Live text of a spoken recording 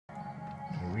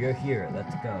We are here.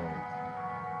 Let's go.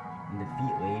 And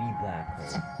defeat Lady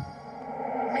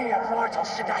Blackhole. Mere mortals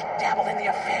should not dabble in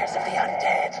the affairs of the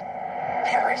undead.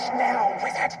 Perish now,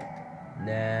 wizard!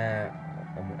 Nah,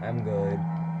 I'm good.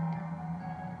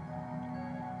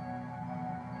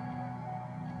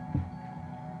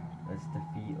 Let's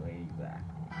defeat Lady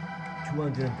Blackhole.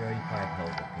 235 health,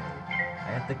 okay.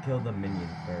 I have to kill the minion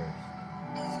first.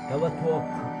 Skeletal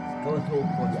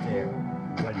Corsair.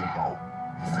 Ready to go.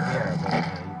 Scarab,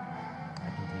 okay. I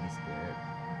can take a scarab.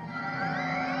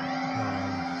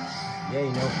 Yay,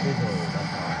 no fizzle.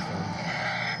 That's awesome.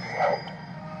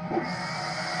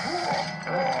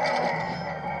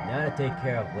 Now to take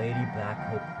care of Lady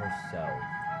Blackhope herself.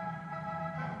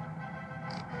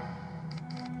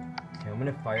 Okay, I'm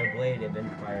gonna Fire Blade and then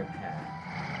Fire Cat.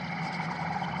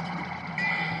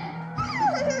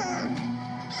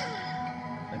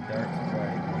 A Dark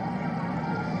Strike.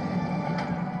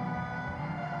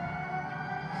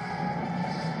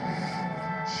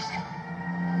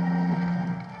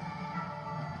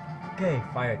 Okay,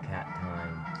 Fire Cat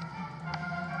time.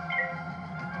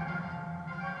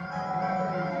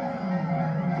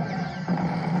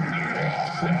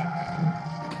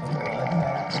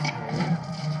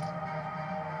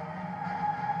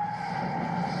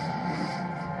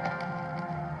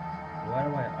 Why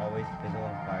do I always fizzle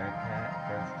on Fire Cat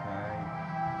first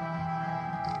try?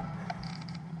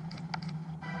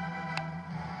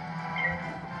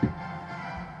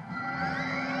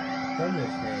 Thunder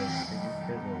Snake, you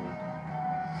fizzled.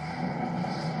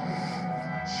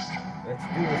 Let's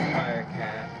do this, Fire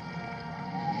Cat.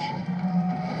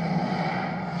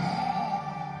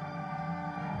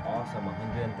 Awesome,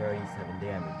 137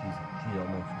 damage. She's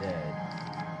almost dead.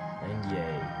 98.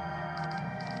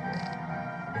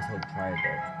 I guess I'll try a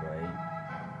Dark Sprite.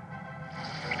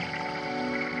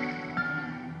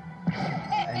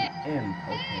 An imp,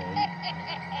 okay.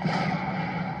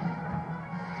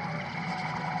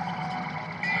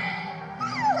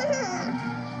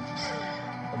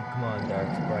 Come on, Dark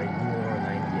Sprite, you are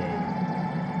 98.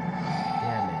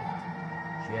 Damn it.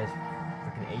 She has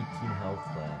freaking 18 health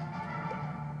left.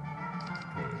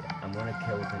 Okay, I'm gonna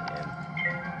kill with an imp.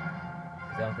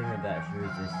 Cause I don't think that she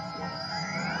resists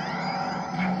yet.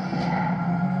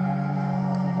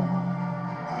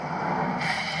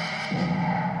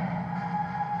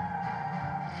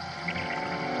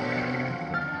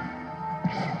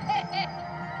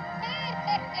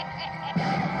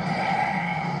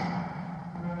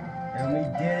 And we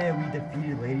did it! We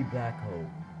defeated Lady Blackhope.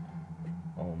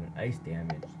 Oh man, ice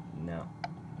damage. No.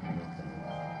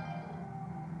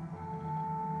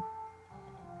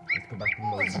 Let's go back to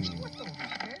Mosey.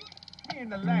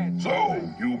 So,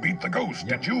 you beat the ghost,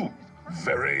 Yep. did you?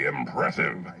 Very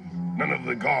impressive. None of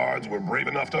the guards were brave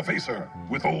enough to face her.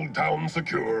 With Old Town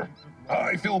secure,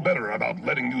 I feel better about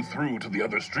letting you through to the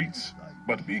other streets.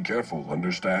 But be careful,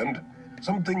 understand?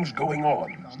 Something's going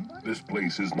on. This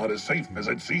place is not as safe as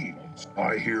it seems.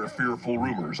 I hear fearful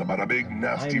rumors about a big,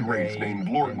 nasty I'm wraith brave. named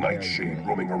Lord I'm very Nightshade brave.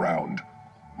 roaming around.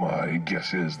 My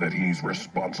guess is that he's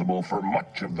responsible for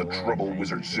much of the Lord trouble Nightshade.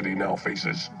 Wizard City now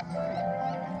faces.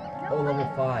 Oh,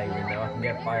 level 5, and now I can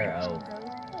get Fire Elf.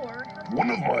 One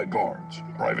of my guards,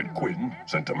 Private Quinn,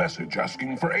 sent a message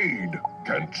asking for aid.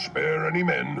 Can't spare any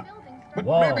men, but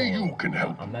Whoa. maybe you can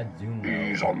help. I'm not zoomed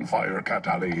He's out. on Fire Cat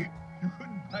Alley.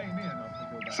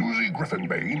 Susie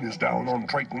Griffinbane is down on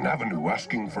Triton Avenue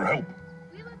asking for help.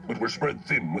 But we're spread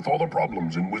thin with all the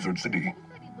problems in Wizard City.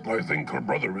 I think her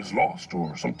brother is lost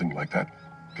or something like that.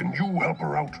 Can you help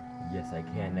her out? Yes, I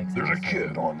can next There's a episode.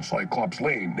 kid on Cyclops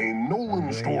Lane named Nolan I'm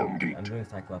Stormgate. doing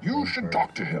Cyclops You Lane should first.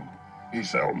 talk to him. He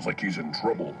sounds like he's in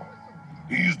trouble.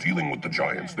 He's dealing with the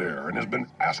giants there and has been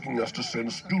asking us to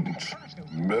send students.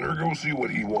 Better go see what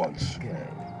he wants. Okay.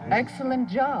 Excellent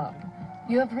job.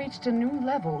 You have reached a new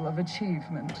level of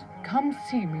achievement. Come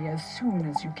see me as soon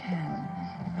as you can.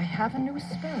 I have a new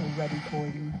spell ready for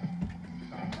you.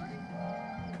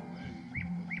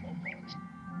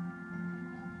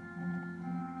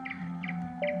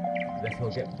 Let's go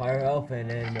get Fire Elf and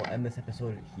then we'll end this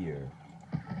episode here.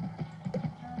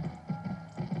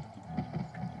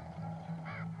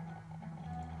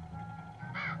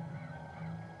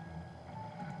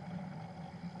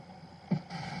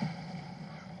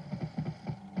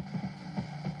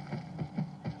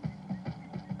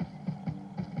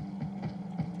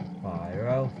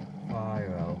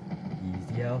 Fire Elf, he's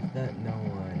the elf that no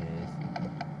one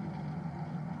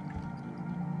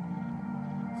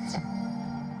is.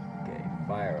 Okay,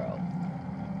 Fire Elf.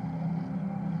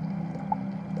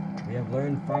 We have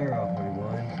learned Fire Elf,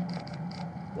 everyone.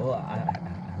 Well, I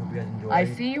hope you guys enjoyed. I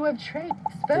see you have trained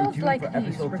Stay spells tuned like for these.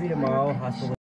 episode 3 require tomorrow. attention. Hasta